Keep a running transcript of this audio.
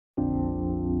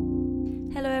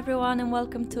Hello everyone and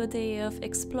welcome to a day of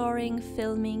exploring,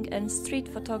 filming and street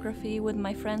photography with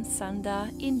my friend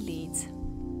Sanda in Leeds.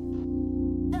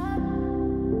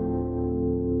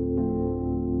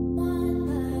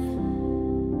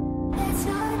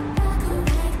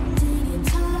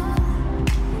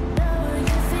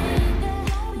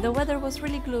 The weather was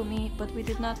really gloomy, but we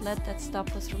did not let that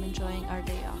stop us from enjoying our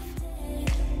day off.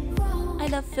 I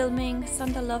love filming,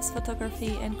 Sanda loves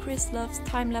photography and Chris loves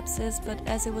time-lapses, but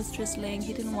as it was drizzling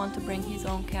he didn't want to bring his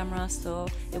own camera so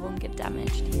it won't get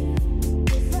damaged.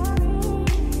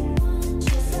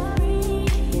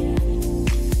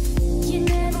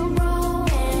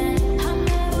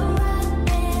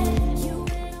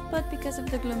 But because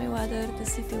of the gloomy weather, the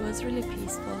city was really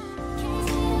peaceful.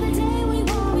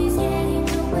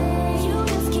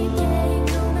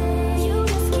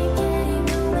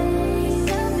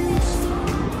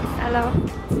 Hello.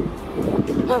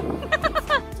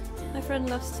 My friend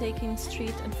loves taking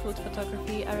street and food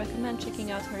photography. I recommend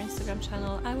checking out her Instagram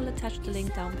channel. I will attach the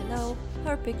link down below.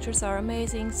 Her pictures are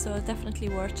amazing, so definitely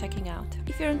worth checking out.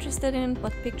 If you're interested in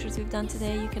what pictures we've done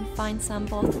today, you can find some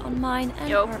both on mine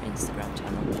and her Instagram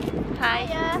channel. Hi.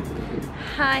 Hiya.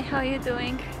 Hi, how are you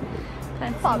doing?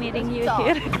 Fancy meeting you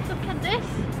here. Look at this.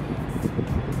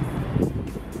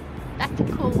 That's a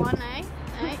cool one, eh?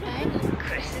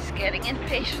 Chris is getting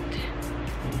impatient.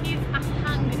 You are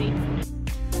hungry.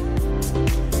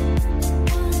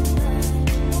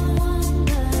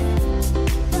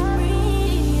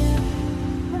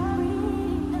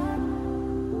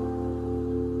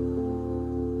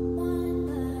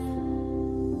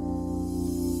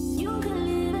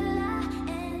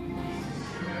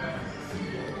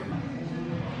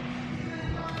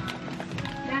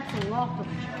 That's a lot of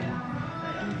chicken.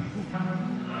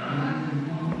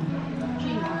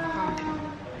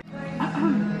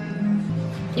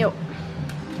 Yo.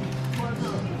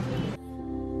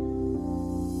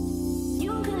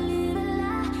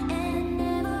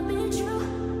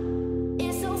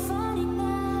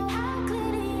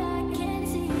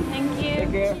 Thank you.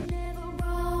 Take care.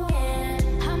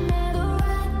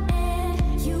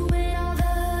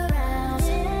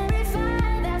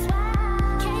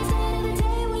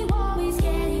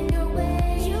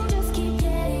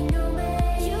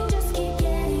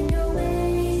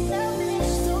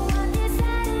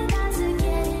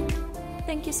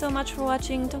 Thank you so much for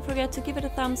watching. Don't forget to give it a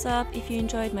thumbs up if you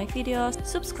enjoyed my videos,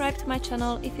 subscribe to my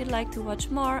channel if you'd like to watch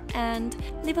more, and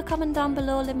leave a comment down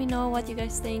below. Let me know what you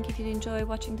guys think. If you enjoy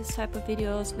watching this type of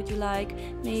videos, would you like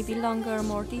maybe longer,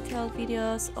 more detailed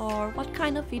videos, or what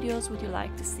kind of videos would you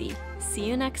like to see? See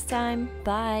you next time.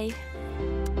 Bye.